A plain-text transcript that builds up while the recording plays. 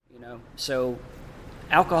So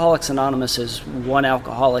Alcoholics Anonymous is one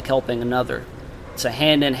alcoholic helping another. It's a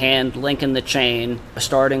hand-in-hand link in the chain,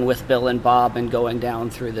 starting with Bill and Bob and going down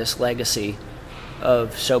through this legacy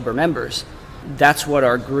of sober members. That's what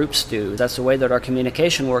our groups do. That's the way that our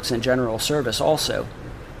communication works in general service also.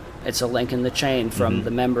 It's a link in the chain from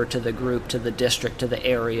the member to the group to the district to the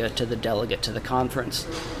area to the delegate to the conference.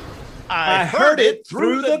 I heard it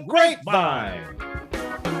through the grapevine.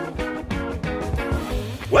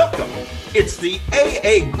 Welcome. It's the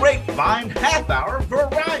AA Grapevine Half-Hour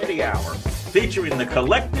Variety Hour, featuring the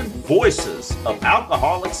collective voices of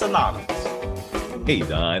Alcoholics Anonymous. Hey,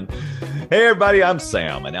 Don. Hey, everybody, I'm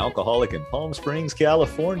Sam, an alcoholic in Palm Springs,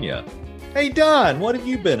 California. Hey, Don, what have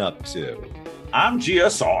you been up to? I'm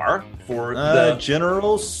GSR for the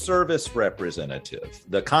General Service Representative,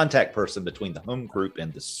 the contact person between the home group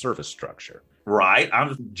and the service structure. Right.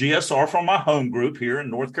 I'm GSR for my home group here in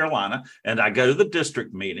North Carolina, and I go to the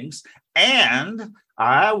district meetings, and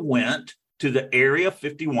I went to the Area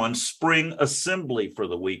 51 Spring Assembly for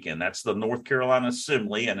the weekend. That's the North Carolina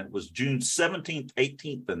Assembly, and it was June 17th,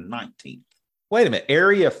 18th, and 19th. Wait a minute,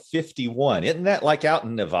 Area 51, isn't that like out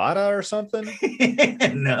in Nevada or something?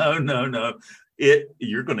 No.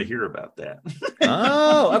 You're going to hear about that.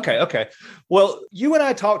 Oh, okay. Well, you and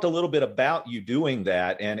I talked a little bit about you doing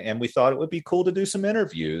that, and we thought it would be cool to do some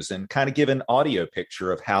interviews and kind of give an audio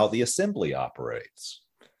picture of how the assembly operates.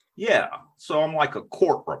 Yeah, so I'm like a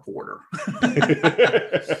court reporter.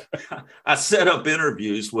 I set up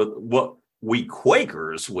interviews with what we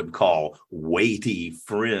Quakers would call weighty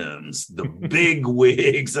friends, the big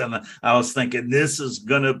wigs. And I was thinking, this is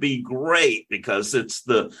going to be great because it's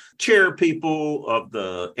the chair people of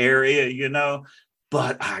the area,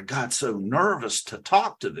 But I got so nervous to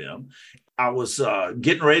talk to them. I was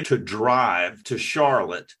getting ready to drive to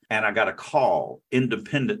Charlotte, and I got a call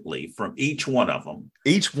independently from each one of them.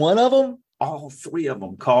 Each one of them? All three of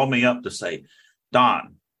them called me up to say,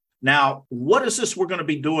 Don, now, what is this we're going to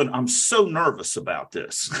be doing? I'm so nervous about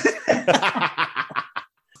this. And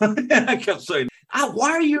I kept saying,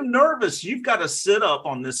 why are you nervous? You've got to sit up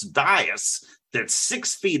on this dais that's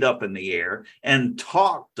 6 feet up in the air and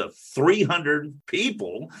talk to 300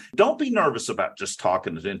 people. Don't be nervous about just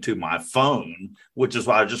talking into my phone, which is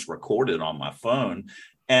why I just recorded on my phone.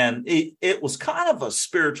 And it was kind of a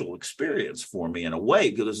spiritual experience for me in a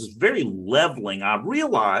way, because it was very leveling. I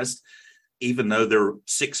realized, even though they're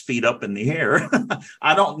 6 feet up in the air,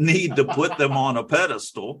 I don't need to put them on a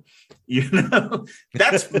pedestal.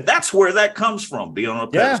 That's where that comes from, being on a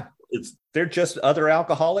pedestal. Yeah. They're just other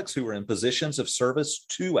alcoholics who are in positions of service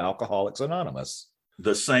to Alcoholics Anonymous.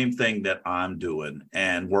 The same thing that I'm doing.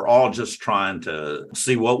 And we're all just trying to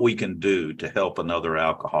see what we can do to help another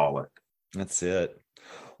alcoholic. That's it.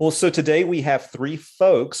 Well, so today we have three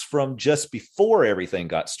folks from just before everything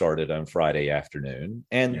got started on Friday afternoon,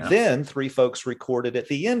 and then three folks recorded at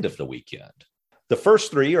the end of the weekend. The first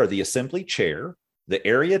three are the Assembly Chair, the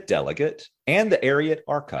Area Delegate, and the Area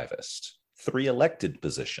Archivist, three elected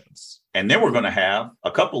positions. And then we're going to have a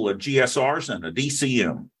couple of GSRs and a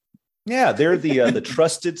DCM. Yeah, they're the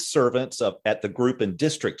trusted servants at the group and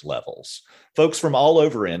district levels. Folks from all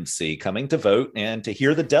over NC coming to vote and to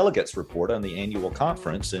hear the delegates report on the annual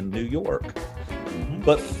conference in New York.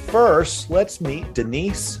 But first, let's meet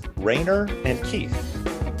Denise, Rainer, and Keith.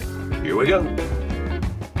 Here we go.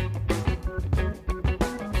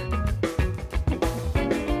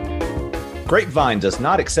 Grapevine does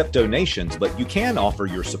not accept donations, but you can offer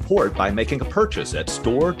your support by making a purchase at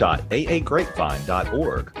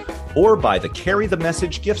store.aagrapevine.org or by the Carry the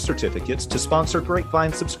Message gift certificates to sponsor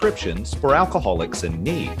Grapevine subscriptions for alcoholics in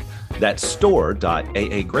need. That's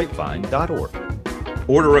store.aagrapevine.org.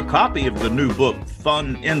 Order a copy of the new book,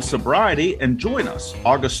 Fun in Sobriety, and join us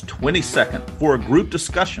August 22nd for a group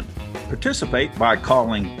discussion. Participate by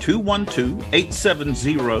calling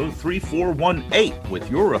 212-870-3418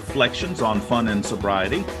 with your reflections on fun and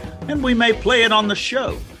sobriety, and we may play it on the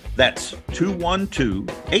show. That's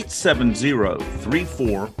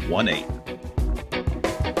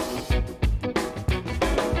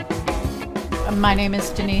 212-870-3418. My name is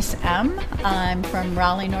Denise M. I'm from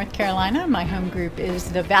Raleigh, North Carolina. My home group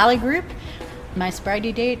is the Valley Group. My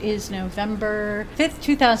sobriety date is November 5th,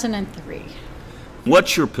 2003.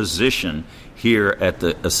 What's your position here at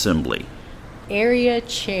the Assembly? Area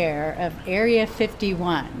Chair of Area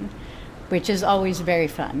 51, which is always very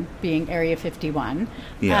fun, being Area 51.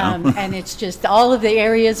 Yeah. And it's just all of the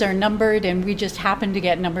areas are numbered, and we just happen to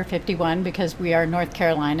get number 51 because we are North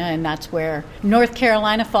Carolina, and that's where North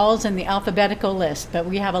Carolina falls in the alphabetical list. But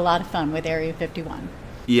we have a lot of fun with Area 51.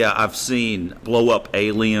 Yeah, I've seen blow-up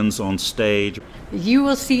aliens on stage. You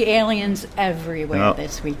will see aliens everywhere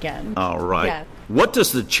this weekend. All right. Yeah. What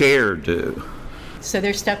does the chair do? So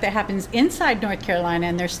there's stuff that happens inside North Carolina,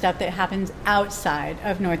 and there's stuff that happens outside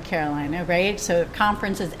of North Carolina, right? So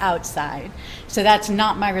conference is outside. So that's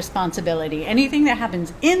not my responsibility. Anything that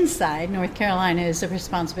happens inside North Carolina is the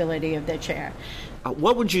responsibility of the chair.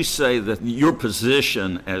 What would you say that your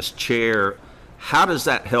position as chair, how does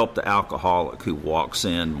that help the alcoholic who walks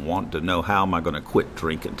in wanting to know, how am I going to quit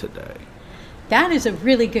drinking today? That is a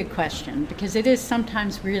really good question, because it is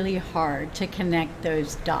sometimes really hard to connect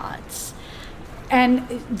those dots. And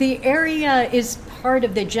the area is part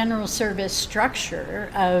of the general service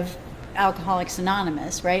structure of Alcoholics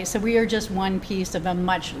Anonymous, right? So we are just one piece of a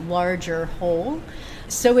much larger whole.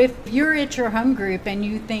 So if you're at your home group and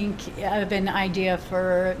you think of an idea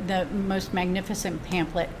for the most magnificent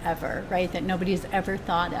pamphlet ever, right, that nobody's ever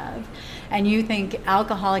thought of, and you think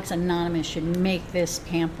Alcoholics Anonymous should make this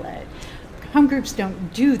pamphlet, home groups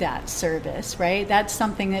don't do that service, right? That's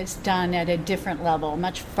something that's done at a different level,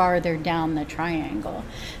 much farther down the triangle.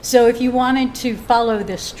 So if you wanted to follow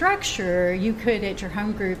the structure, you could at your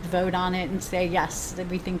home group vote on it and say, yes,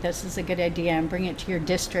 we think this is a good idea, and bring it to your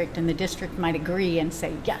district, and the district might agree and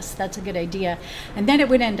say, yes, that's a good idea. And then it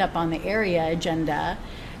would end up on the area agenda,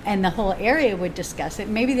 and the whole area would discuss it.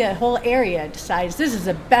 Maybe the whole area decides this is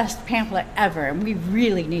the best pamphlet ever, and we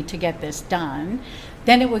really need to get this done.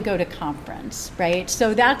 Then it would go to conference, right?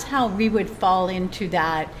 So that's how we would fall into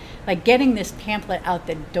that, like getting this pamphlet out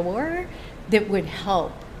the door that would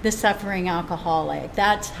help the suffering alcoholic.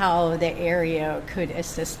 That's how the area could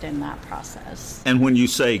assist in that process. And when you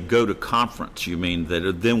say go to conference, you mean that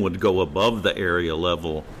it then would go above the area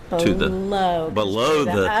level to the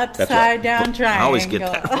upside down triangle. I always get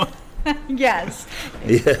that one. Yes.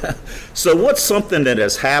 Yeah. So what's something that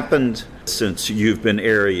has happened since you've been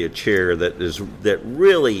area chair that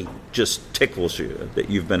really just tickles you, that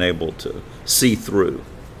you've been able to see through?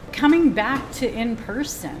 Coming back to in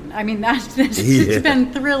person. I mean, it's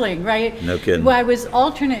been thrilling, right? No kidding. Well, I was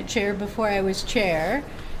alternate chair before I was chair.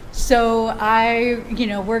 So I,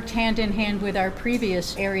 worked hand in hand with our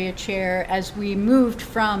previous area chair as we moved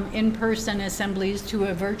from in-person assemblies to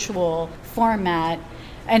a virtual format.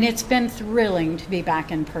 And it's been thrilling to be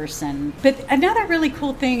back in person. But another really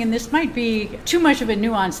cool thing, and this might be too much of a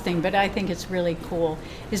nuanced thing, but I think it's really cool,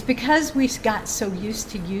 is because we got so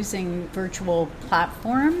used to using virtual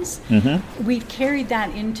platforms, we've carried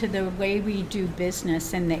that into the way we do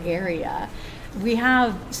business in the area. We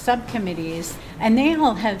have subcommittees, and they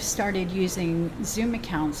all have started using Zoom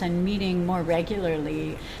accounts and meeting more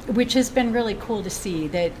regularly, which has been really cool to see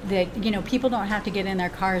that people don't have to get in their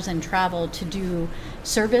cars and travel to do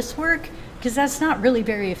service work, because that's not really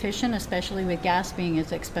very efficient, especially with gas being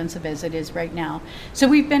as expensive as it is right now. So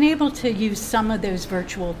we've been able to use some of those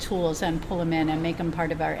virtual tools and pull them in and make them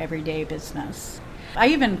part of our everyday business. I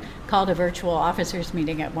even called a virtual officers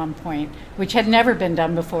meeting at one point, which had never been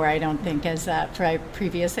done before, I don't think, as a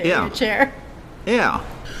previous area chair. Yeah.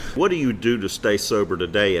 What do you do to stay sober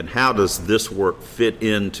today, and how does this work fit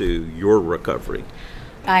into your recovery?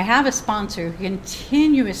 I have a sponsor who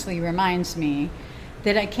continuously reminds me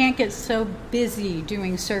that I can't get so busy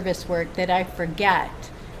doing service work that I forget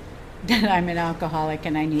that I'm an alcoholic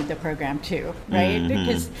and I need the program too, right?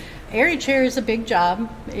 Because area chair is a big job.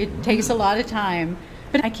 It takes a lot of time,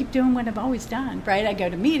 but I keep doing what I've always done, right? I go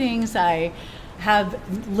to meetings, I have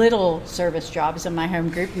little service jobs in my home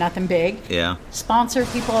group, nothing big. Yeah. Sponsor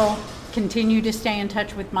people, continue to stay in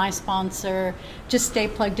touch with my sponsor, just stay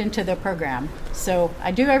plugged into the program. So I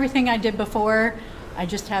do everything I did before. I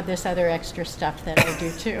just have this other extra stuff that I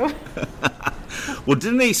do too. Well,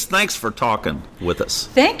 Denise, thanks for talking with us.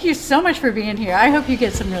 Thank you so much for being here. I hope you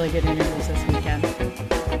get some really good interviews this weekend.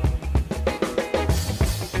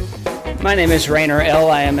 My name is Rainer L.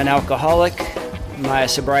 I am an alcoholic. My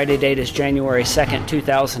sobriety date is January 2nd,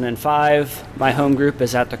 2005. My home group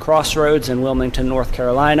is at the Crossroads in Wilmington, North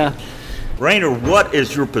Carolina. Rainer, what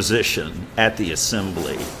is your position at the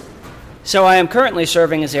assembly? So I am currently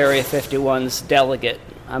serving as Area 51's delegate.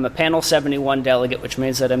 I'm a Panel 71 delegate, which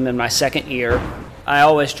means that I'm in my second year. I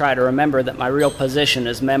always try to remember that my real position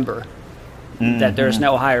is member, that there's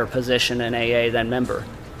no higher position in AA than member.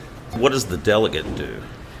 What does the delegate do?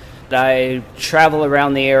 I travel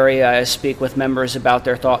around the area. I speak with members about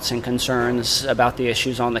their thoughts and concerns about the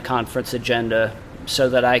issues on the conference agenda so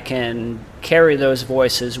that I can carry those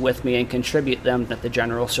voices with me and contribute them at the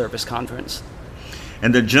General Service Conference.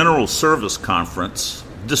 And the General Service Conference,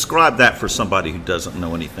 describe that for somebody who doesn't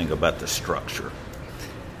know anything about the structure.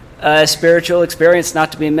 A spiritual experience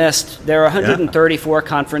not to be missed. There are 134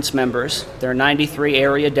 conference members. There are 93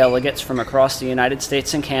 area delegates from across the United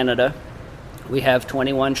States and Canada. We have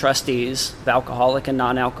 21 trustees, alcoholic and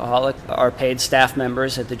non-alcoholic, are paid staff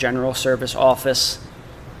members at the General Service Office.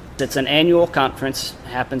 It's an annual conference,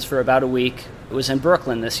 happens for about a week. It was in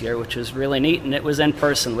Brooklyn this year, which was really neat, and it was in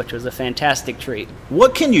person, which was a fantastic treat.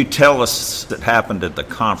 What can you tell us that happened at the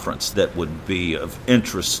conference that would be of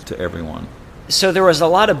interest to everyone? So there was a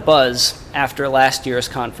lot of buzz after last year's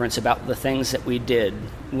conference about the things that we did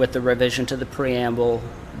with the revision to the preamble,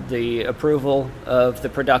 the approval of the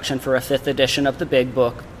production for a 5th edition of the Big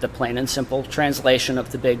Book, the plain and simple translation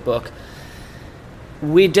of the Big Book.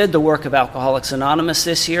 We did the work of Alcoholics Anonymous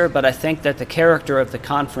this year, but I think that the character of the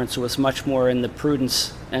conference was much more in the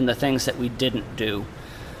prudence and the things that we didn't do.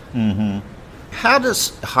 Mm-hmm. How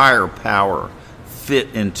does higher power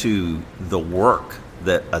fit into the work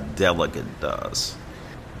that a delegate does?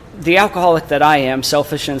 The alcoholic that I am,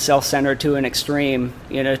 selfish and self-centered to an extreme,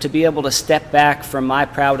 to be able to step back from my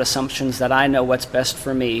proud assumptions that I know what's best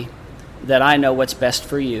for me, that I know what's best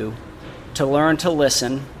for you, to learn to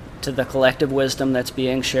listen to the collective wisdom that's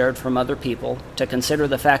being shared from other people, to consider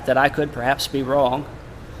the fact that I could perhaps be wrong,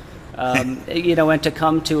 and to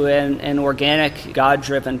come to an organic,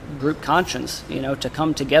 God-driven group conscience, to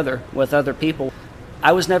come together with other people.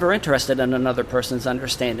 I was never interested in another person's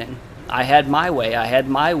understanding. I had my way, I had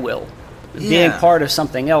my will. Yeah. Being part of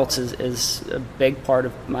something else is a big part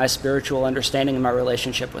of my spiritual understanding and my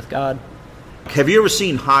relationship with God. Have you ever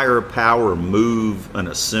seen higher power move an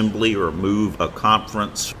assembly or move a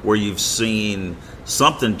conference where you've seen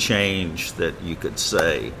something change that you could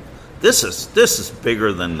say, this is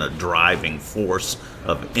bigger than the driving force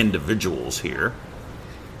of individuals here?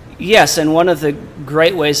 Yes, and one of the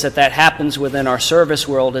great ways that happens within our service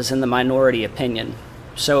world is in the minority opinion.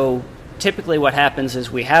 So typically what happens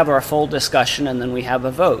is we have our full discussion and then we have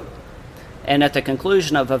a vote. And at the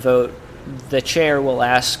conclusion of a vote, the chair will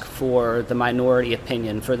ask for the minority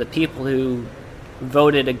opinion, for the people who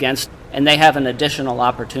voted against, and they have an additional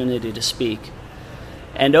opportunity to speak.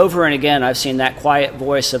 And over and again, I've seen that quiet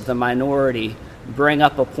voice of the minority bring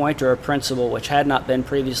up a point or a principle which had not been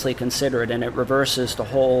previously considered, and it reverses the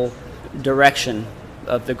whole direction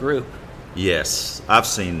of the group. Yes, I've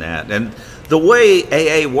seen that. And the way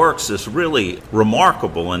AA works is really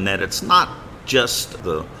remarkable in that it's not just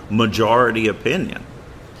the majority opinion.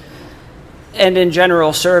 And in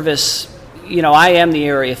general service, I am the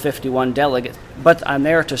Area 51 delegate, but I'm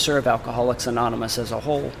there to serve Alcoholics Anonymous as a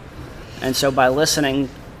whole. And so by listening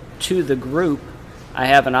to the group, I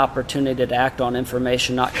have an opportunity to act on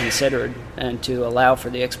information not considered and to allow for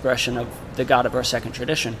the expression of the God of our second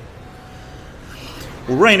tradition.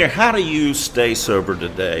 Well, Rainer, how do you stay sober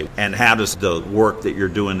today, and how does the work that you're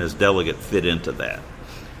doing as delegate fit into that?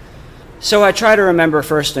 So I try to remember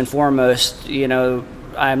first and foremost,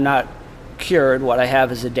 I'm not cured. What I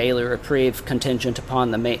have is a daily reprieve contingent upon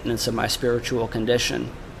the maintenance of my spiritual condition.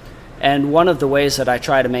 And one of the ways that I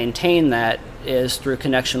try to maintain that is through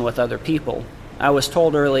connection with other people. I was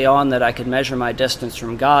told early on that I could measure my distance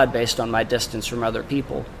from God based on my distance from other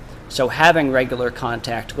people. So having regular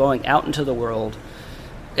contact, going out into the world,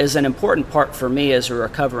 is an important part for me as a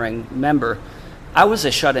recovering member. I was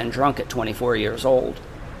a shut-in drunk at 24 years old.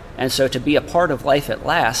 And so to be a part of life at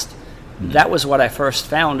last, that was what I first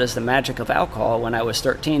found as the magic of alcohol when I was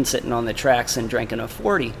 13, sitting on the tracks and drinking a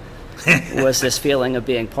 40, was this feeling of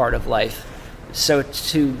being part of life. So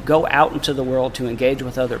to go out into the world, to engage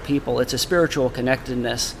with other people, it's a spiritual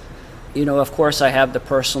connectedness. Of course, I have the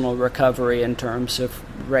personal recovery in terms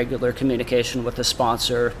of regular communication with a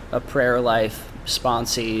sponsor, a prayer life,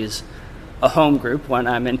 sponsees, a home group when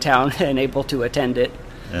I'm in town and able to attend it.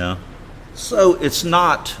 Yeah. So it's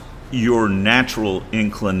not your natural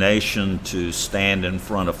inclination to stand in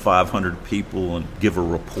front of 500 people and give a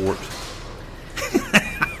report?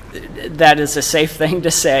 That is a safe thing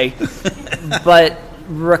to say. But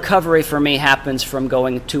recovery for me happens from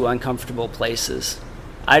going to uncomfortable places.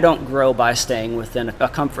 I don't grow by staying within a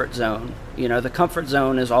comfort zone. The comfort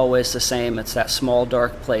zone is always the same. It's that small,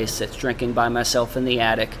 dark place. It's drinking by myself in the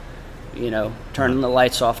attic, turning the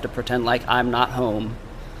lights off to pretend like I'm not home.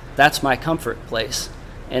 That's my comfort place.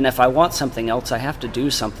 And if I want something else, I have to do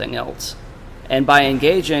something else. And by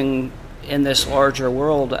engaging in this larger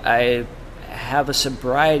world, I have a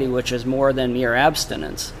sobriety which is more than mere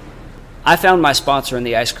abstinence. I found my sponsor in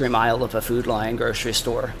the ice cream aisle of a Food Lion grocery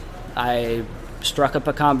store. I struck up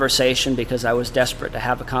a conversation because I was desperate to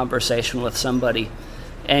have a conversation with somebody.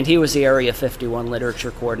 And he was the Area 51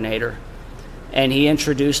 literature coordinator. And he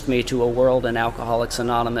introduced me to a world in Alcoholics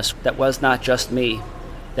Anonymous that was not just me,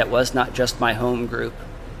 that was not just my home group,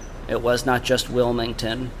 It was not just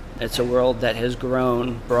Wilmington. It's a world that has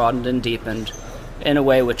grown, broadened, and deepened in a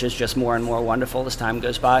way which is just more and more wonderful as time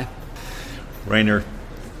goes by. Rainer,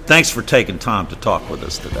 thanks for taking time to talk with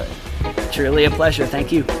us today. Truly a pleasure.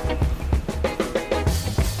 Thank you.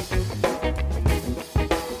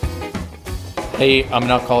 Hey, I'm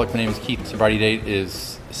an alcoholic. My name is Keith. Sobriety date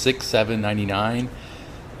is 6/7/99.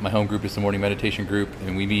 My home group is the Morning Meditation Group,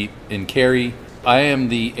 and we meet in Cary. I am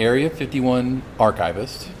the Area 51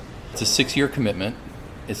 archivist. It's a 6-year commitment.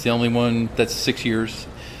 It's the only one that's 6 years,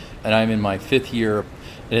 and I'm in my 5th year.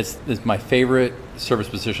 And it's my favorite service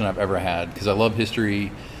position I've ever had because I love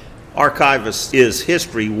history. Archivist is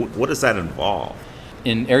history. What does that involve?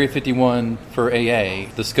 In Area 51 for AA,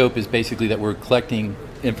 the scope is basically that we're collecting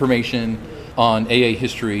information on AA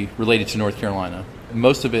history related to North Carolina.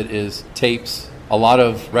 Most of it is tapes, a lot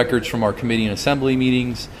of records from our committee and assembly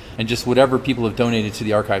meetings, and just whatever people have donated to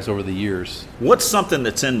the archives over the years. What's something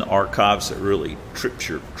that's in the archives that really trips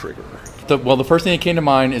your trigger? The first thing that came to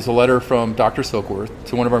mind is a letter from Dr. Silkworth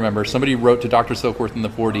to one of our members. Somebody wrote to Dr. Silkworth in the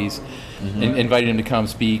 40s and invited him to come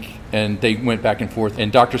speak, and they went back and forth,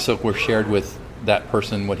 and Dr. Silkworth shared with that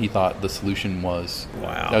person what he thought the solution was.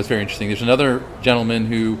 Wow. That was very interesting. There's another gentleman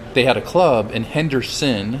who, they had a club in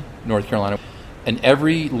Henderson, North Carolina, and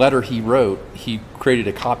every letter he wrote, he created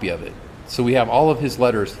a copy of it. So we have all of his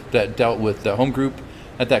letters that dealt with the home group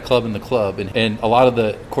at that club and the club, and a lot of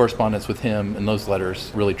the correspondence with him and those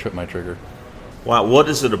letters really tripped my trigger. Wow, what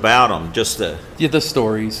is it about them? Just the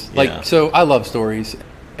stories. Yeah. So I love stories.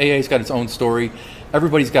 AA's got its own story.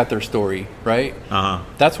 Everybody's got their story, right?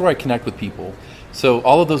 That's where I connect with people. So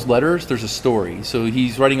all of those letters, there's a story. So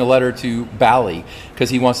he's writing a letter to Bally because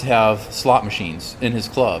he wants to have slot machines in his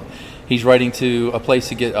club. He's writing to a place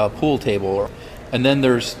to get a pool table. And then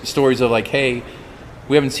there's stories of like, hey,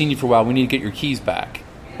 we haven't seen you for a while. We need to get your keys back.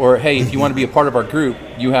 Or, hey, if you want to be a part of our group,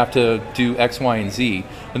 you have to do X, Y, and Z.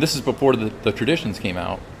 And this is before the traditions came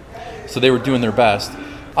out. So they were doing their best.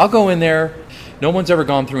 I'll go in there. No one's ever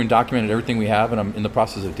gone through and documented everything we have, and I'm in the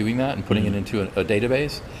process of doing that and putting it into a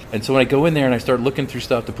database. And so when I go in there and I start looking through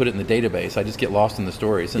stuff to put it in the database, I just get lost in the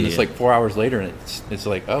stories. And it's like 4 hours later, and it's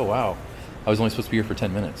like, oh, wow, I was only supposed to be here for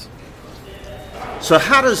 10 minutes. So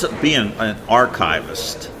how does being an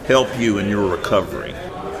archivist help you in your recovery?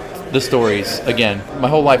 The stories. Again, my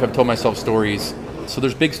whole life I've told myself stories. So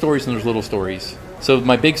there's big stories and there's little stories. So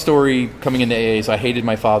my big story coming into AA is I hated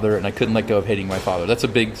my father and I couldn't let go of hating my father. That's a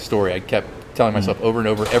big story. I kept telling myself over and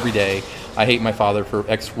over every day, I hate my father for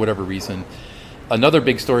X whatever reason. Another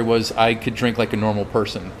big story was I could drink like a normal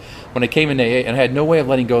person. When I came into AA, and I had no way of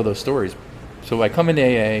letting go of those stories. So I come into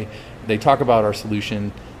AA, they talk about our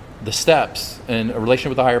solution, the steps, and a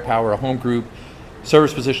relationship with a higher power, a home group,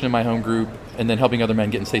 service position in my home group, and then helping other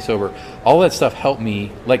men get and stay sober. All that stuff helped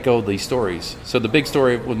me let go of these stories. So the big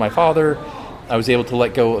story with my father, I was able to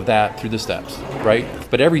let go of that through the steps, right?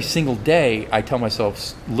 But every single day, I tell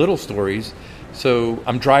myself little stories. So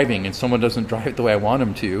I'm driving and someone doesn't drive the way I want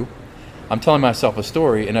them to. I'm telling myself a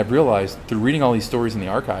story, and I've realized through reading all these stories in the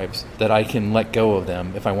archives that I can let go of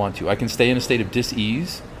them if I want to. I can stay in a state of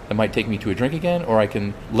dis-ease that might take me to a drink again, or I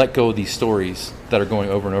can let go of these stories that are going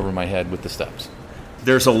over and over in my head with the steps.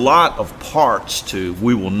 There's a lot of parts to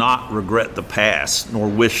we will not regret the past nor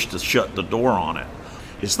wish to shut the door on it.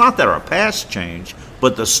 It's not that our past changed,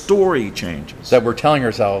 but the story changes. That we're telling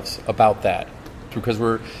ourselves about that because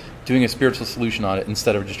we're doing a spiritual solution on it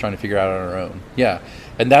instead of just trying to figure it out on our own. Yeah,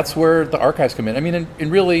 and that's where the archives come in. I mean,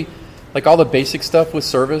 and really, like all the basic stuff with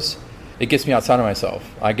service, it gets me outside of myself.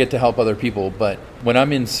 I get to help other people, but when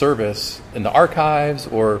I'm in service in the archives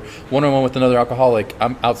or one-on-one with another alcoholic,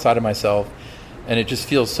 I'm outside of myself. And it just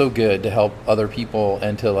feels so good to help other people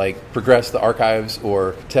and to like progress the archives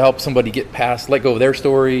or to help somebody get past, let go of their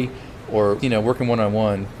story or, working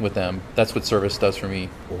one-on-one with them. That's what service does for me.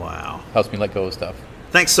 Wow. Helps me let go of stuff.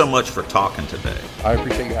 Thanks so much for talking today. I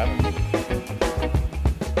appreciate you having me.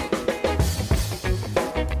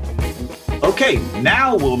 Okay,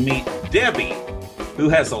 now we'll meet Debbie, who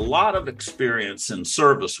has a lot of experience in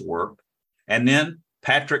service work, and then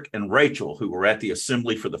Patrick and Rachel, who were at the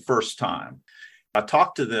assembly for the first time. I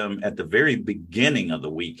talked to them at the very beginning of the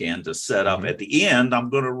weekend to set up. At the end, I'm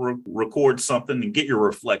going to record something and get your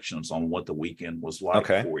reflections on what the weekend was like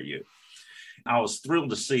for you. I was thrilled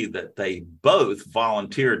to see that they both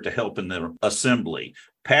volunteered to help in the assembly.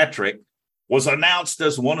 Patrick was announced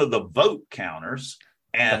as one of the vote counters,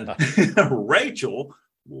 and Rachel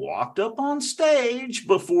walked up on stage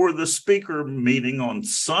before the speaker meeting on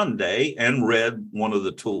Sunday and read one of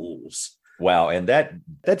the tools. Wow. And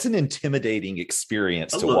that's an intimidating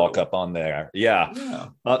experience to walk up on there. Yeah.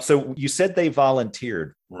 So you said they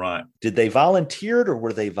volunteered. Right. Did they volunteered or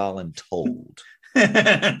were they voluntold?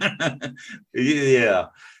 Yeah,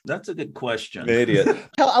 that's a good question. Idiot.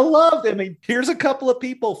 I love, here's a couple of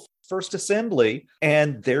people, First Assembly,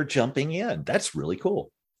 and they're jumping in. That's really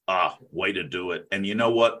cool. Way to do it. And you know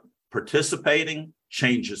what? Participating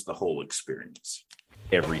changes the whole experience.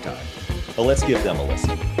 Every time. Well, let's give them a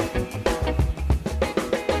listen.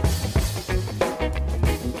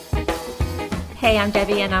 Hey, I'm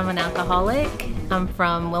Debbie and I'm an alcoholic. I'm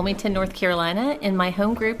from Wilmington, North Carolina, and my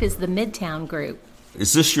home group is the Midtown group.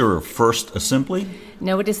 Is this your first assembly?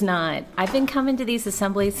 No, it is not. I've been coming to these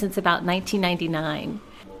assemblies since about 1999.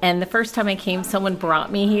 And the first time I came, someone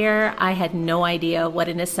brought me here. I had no idea what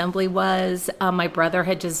an assembly was. My brother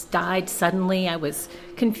had just died suddenly. I was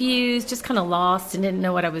confused, just kind of lost and didn't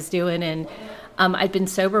know what I was doing. And I'd been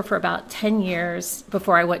sober for about 10 years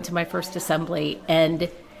before I went to my first assembly. And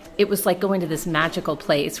it was like going to this magical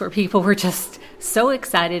place where people were just so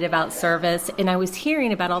excited about service. And I was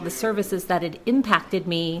hearing about all the services that had impacted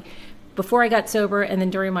me before I got sober and then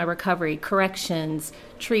during my recovery, corrections,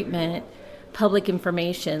 treatment, public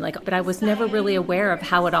information. But I was never really aware of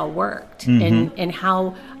how it all worked and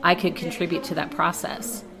how I could contribute to that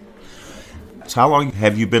process. So how long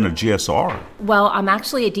have you been a GSR? Well, I'm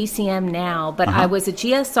actually a DCM now, but I was a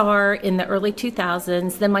GSR in the early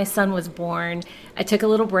 2000s. Then my son was born. I took a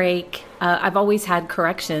little break. I've always had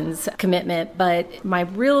corrections commitment, but my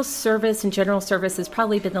real service and general service has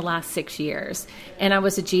probably been the last 6 years. And I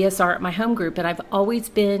was a GSR at my home group, and I've always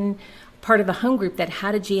been part of a home group that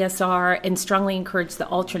had a GSR and strongly encouraged the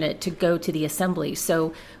alternate to go to the assembly.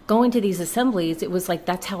 So going to these assemblies, it was like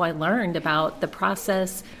that's how I learned about the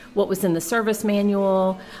process, what was in the service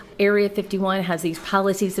manual. Area 51 has these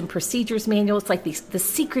policies and procedures manuals, like the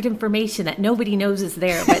secret information that nobody knows is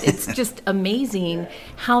there. But it's just amazing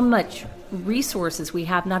how much resources we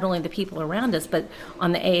have, not only the people around us, but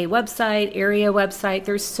on the AA website, area website.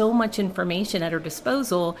 There's so much information at our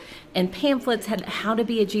disposal, and pamphlets had how to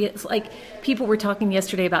be a GS. Like people were talking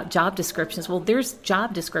yesterday about job descriptions. Well, there's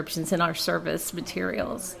job descriptions in our service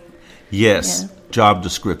materials. Yes, job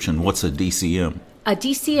description. What's a DCM? A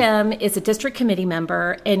DCM is a district committee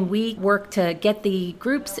member, and we work to get the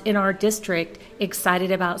groups in our district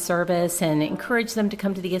excited about service and encourage them to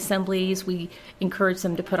come to the assemblies. We encourage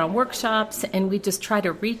them to put on workshops, and we just try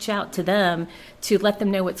to reach out to them to let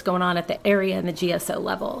them know what's going on at the area and the GSO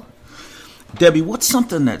level. Debbie, what's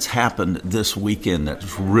something that's happened this weekend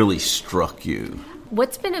that's really struck you?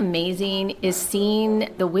 What's been amazing is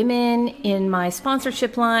seeing the women in my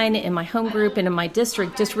sponsorship line, in my home group, and in my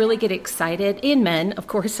district just really get excited, and men, of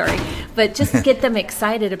course, but just get them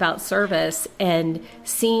excited about service and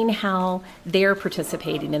seeing how they're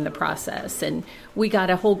participating in the process. And we got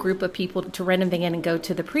a whole group of people to rent a van and go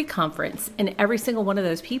to the pre-conference, and every single one of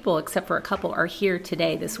those people, except for a couple, are here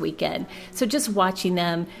today this weekend. So just watching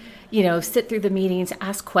them, sit through the meetings,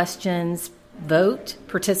 ask questions, vote,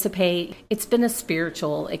 participate. It's been a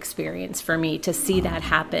spiritual experience for me to see that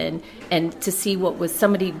happen and to see what was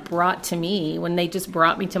somebody brought to me when they just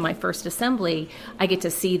brought me to my first assembly. I get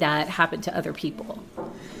to see that happen to other people.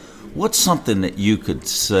 What's something that you could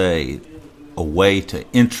say, a way to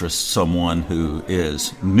interest someone who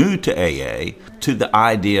is new to AA to the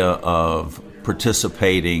idea of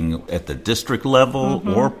participating at the district level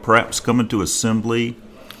or perhaps coming to assembly?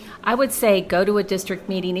 I would say go to a district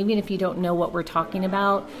meeting, even if you don't know what we're talking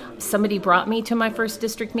about. Somebody brought me to my first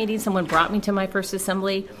district meeting. Someone brought me to my first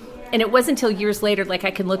assembly. And it wasn't until years later,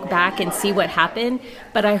 I can look back and see what happened.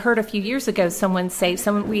 But I heard a few years ago someone say,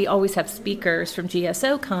 we always have speakers from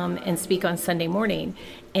GSO come and speak on Sunday morning.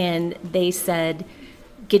 And they said,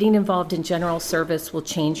 getting involved in general service will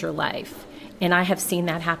change your life. And I have seen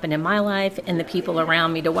that happen in my life and the people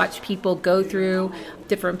around me, to watch people go through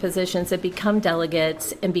different positions and become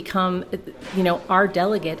delegates and become, our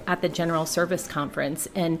delegate at the General Service Conference.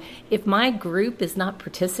 And if my group is not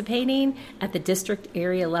participating at the district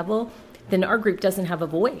area level, then our group doesn't have a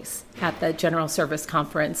voice at the General Service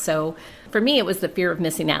Conference. So for me, it was the fear of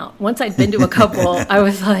missing out. Once I'd been to a couple, I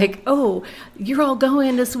was like, oh, you're all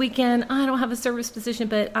going this weekend. I don't have a service position,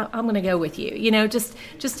 but I'm going to go with you,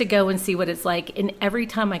 just to go and see what it's like. And every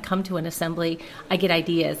time I come to an assembly, I get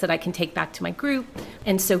ideas that I can take back to my group.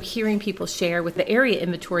 And so hearing people share with the area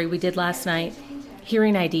inventory we did last night,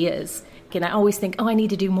 hearing ideas. And I always think, I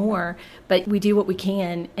need to do more, but we do what we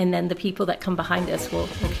can, and then the people that come behind us will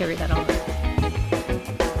carry that on.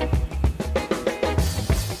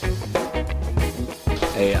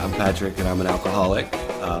 Hey, I'm Patrick, and I'm an alcoholic.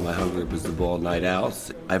 My home group is the Boiled Night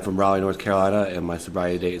Owls. I'm from Raleigh, North Carolina, and my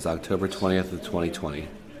sobriety date is October 20th of 2020.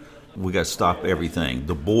 We got to stop everything.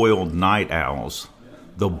 The Boiled Night Owls.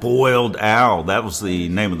 The Boiled Owl. That was the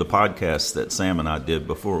name of the podcast that Sam and I did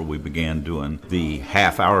before we began doing the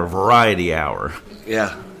half-hour variety hour.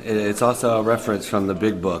 Yeah, it's also a reference from the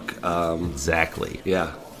Big Book. Exactly.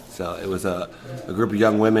 Yeah. So it was a group of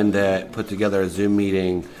young women that put together a Zoom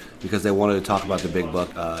meeting because they wanted to talk about the Big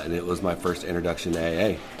Book, and it was my first introduction to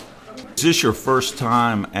AA. Is this your first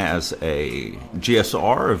time as a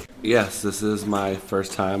GSR? Yes, this is my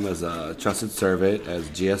first time as a trusted servant, as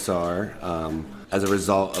GSR. As a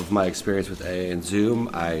result of my experience with AA and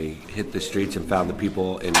Zoom, I hit the streets and found the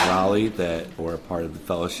people in Raleigh that were a part of the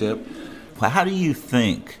fellowship. How do you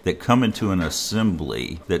think that coming to an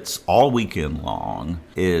assembly that's all weekend long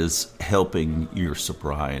is helping your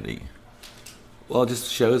sobriety? Well, it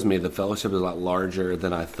just shows me the fellowship is a lot larger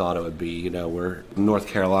than I thought it would be. You know, we're in North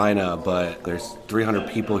Carolina, but there's 300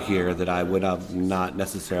 people here that I would have not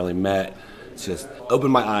necessarily met. It's just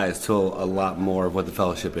opened my eyes to a lot more of what the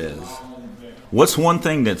fellowship is. What's one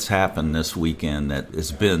thing that's happened this weekend that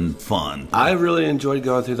has been fun? I really enjoyed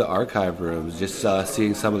going through the archive rooms, just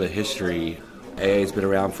seeing some of the history. AA's been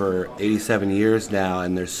around for 87 years now,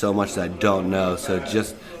 and there's so much that I don't know. So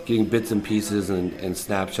just getting bits and pieces and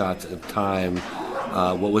snapshots of time,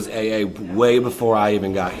 what was AA way before I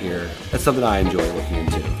even got here, that's something I enjoy looking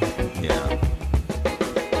into. Yeah.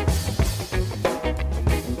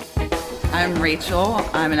 I'm Rachel.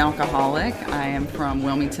 I'm an alcoholic. I am from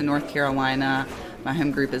Wilmington, North Carolina. My home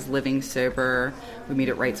group is Living Sober. We meet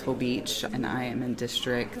at Wrightsville Beach, and I am in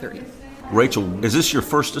District 3. Rachel, is this your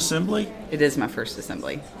first assembly? It is my first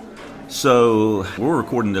assembly. So we're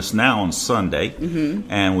recording this now on Sunday,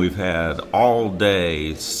 and we've had all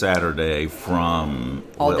day Saturday from...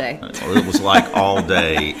 All day. It was like all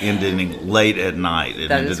day, ending late at night. It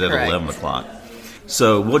That ended is at correct. 11 o'clock.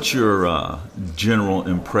 So what's your general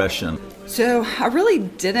impression? So I really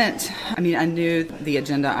didn't, I knew the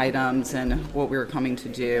agenda items and what we were coming to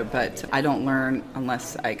do, but I don't learn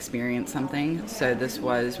unless I experience something. So this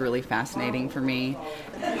was really fascinating for me.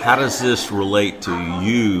 How does this relate to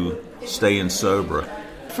you staying sober?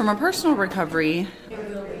 For my personal recovery,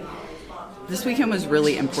 this weekend was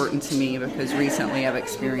really important to me because recently I've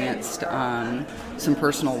experienced some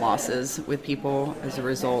personal losses with people as a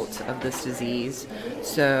result of this disease.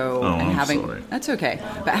 So, I'm sorry. That's okay.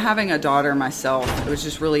 But having a daughter myself, it was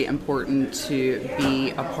just really important to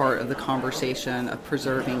be a part of the conversation of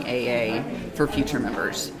preserving AA for future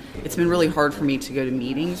members. It's been really hard for me to go to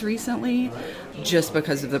meetings recently just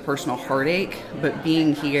because of the personal heartache, but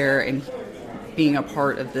being here and being a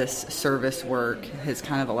part of this service work has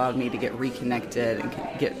kind of allowed me to get reconnected and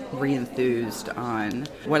get re-enthused on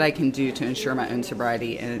what I can do to ensure my own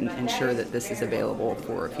sobriety and ensure that this is available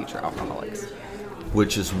for future alcoholics.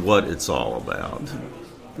 Which is what it's all about.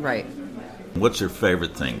 Right. What's your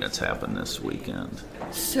favorite thing that's happened this weekend?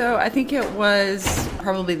 So I think it was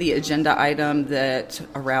probably the agenda item that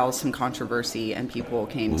aroused some controversy and people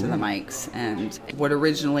came to the mics. And what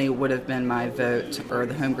originally would have been my vote or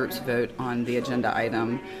the home group's vote on the agenda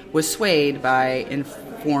item was swayed by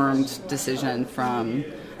informed decision from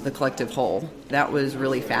the collective whole. That was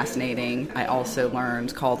really fascinating. I also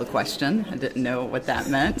learned call the question. I didn't know what that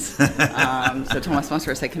meant. So I told my sponsor,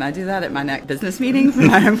 I said, can I do that at my next business meeting for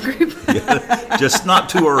my home group? Yeah, just not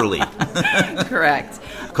too early. Correct.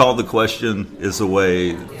 Call the question is a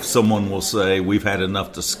way someone will say, we've had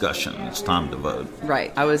enough discussion. It's time to vote.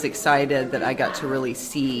 Right. I was excited that I got to really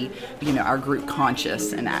see, our group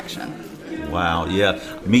conscious in action. Wow, yeah,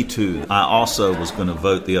 me too. I also was going to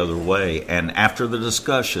vote the other way, and after the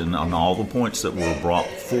discussion on all the points that were brought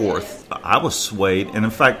forth, I was swayed, and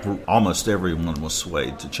in fact, almost everyone was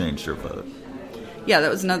swayed to change their vote. Yeah, that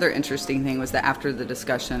was another interesting thing, was that after the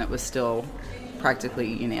discussion, it was still practically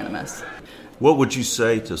unanimous. What would you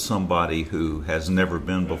say to somebody who has never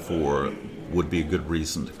been before would be a good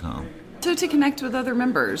reason to come? So to connect with other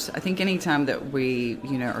members. I think anytime that we,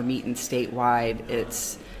 are meeting statewide,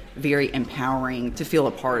 it's very empowering to feel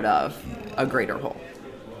a part of a greater whole.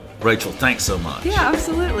 Rachel, thanks so much. Yeah,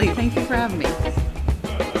 absolutely. Thank you for having me.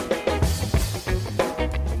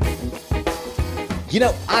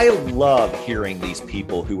 I love hearing these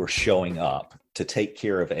people who are showing up to take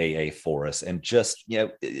care of AA for us and just,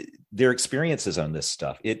 their experiences on this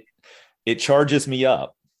stuff. It charges me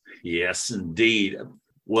up. Yes, indeed.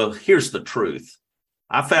 Well, here's the truth.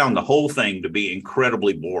 I found the whole thing to be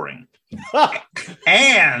incredibly boring.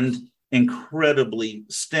 And incredibly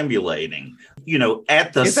stimulating.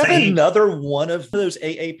 At the Is that same another one of those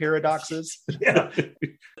AA paradoxes? Yeah.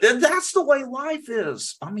 That's the way life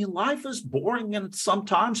is. I mean, life is boring, and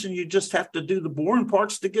sometimes you just have to do the boring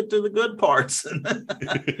parts to get to the good parts.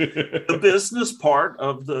 The business part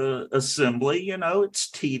of the assembly, it's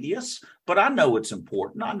tedious, but I know it's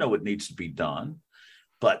important. I know it needs to be done.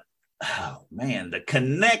 But oh man, the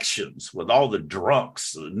connections with all the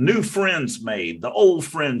drunks, the new friends made, the old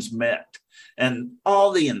friends met, and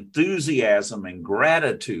all the enthusiasm and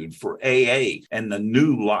gratitude for AA and the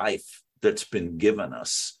new life that's been given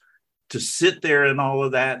us. To sit there and all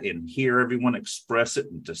of that and hear everyone express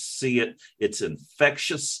it and to see it, it's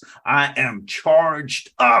infectious. I am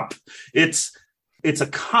charged up. It's a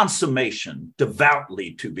consummation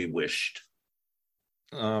devoutly to be wished.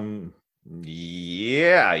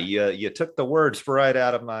 Yeah, you took the words right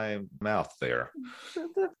out of my mouth there.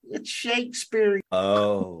 It's Shakespeare.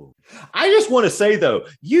 Oh, I just want to say, though,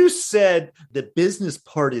 you said the business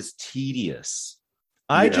part is tedious.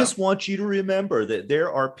 I just want you to remember that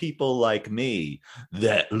there are people like me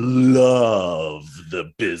that love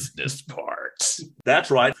the business parts.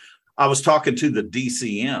 That's right. I was talking to the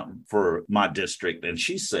DCM for my district, and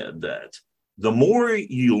she said that the more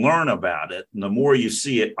you learn about it and the more you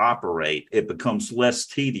see it operate, it becomes less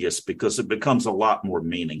tedious because it becomes a lot more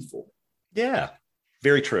meaningful. Yeah,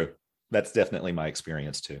 very true. That's definitely my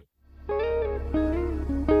experience too.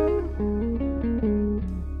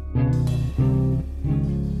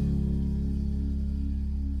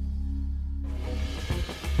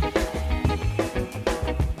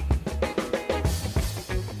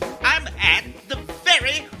 I'm at the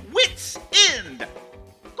very wit's end.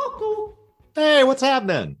 Cuckoo. Hey, what's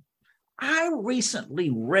happening? I recently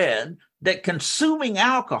read that consuming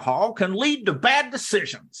alcohol can lead to bad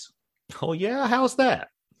decisions. Oh, yeah? How's that?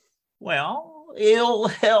 Well, ill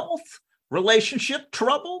health, relationship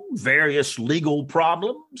trouble, various legal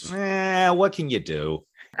problems. What can you do?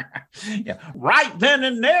 Yeah. Right then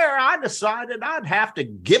and there, I decided I'd have to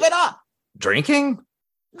give it up. Drinking?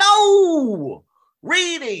 No!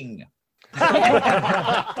 Reading.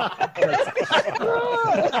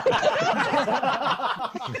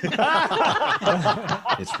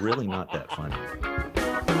 It's really not that funny.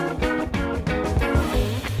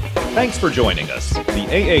 Thanks for joining us. The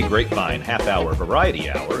AA Grapevine Half Hour Variety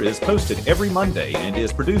Hour is posted every Monday and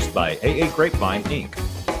is produced by AA Grapevine, Inc.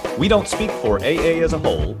 We don't speak for AA as a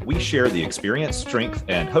whole. We share the experience, strength,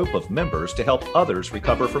 and hope of members to help others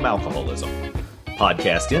recover from alcoholism.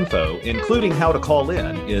 Podcast info, including how to call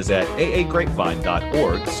in, is at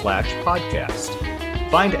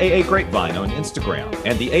aagrapevine.org/podcast. Find AA Grapevine on Instagram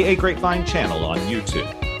and the AA Grapevine channel on YouTube.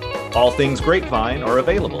 All things Grapevine are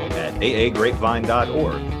available at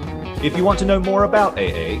aagrapevine.org. If you want to know more about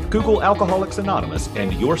AA, Google Alcoholics Anonymous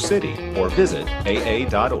and your city or visit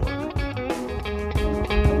aa.org.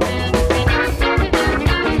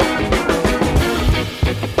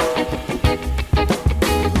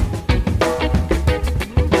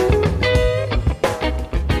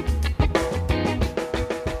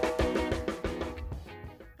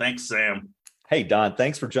 Thanks, Sam. Hey, Don,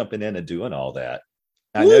 thanks for jumping in and doing all that.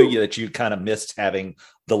 I know that you kind of missed having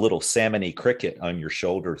the little salmon-y cricket on your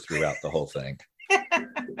shoulder throughout the whole thing.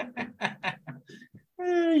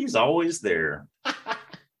 He's always there.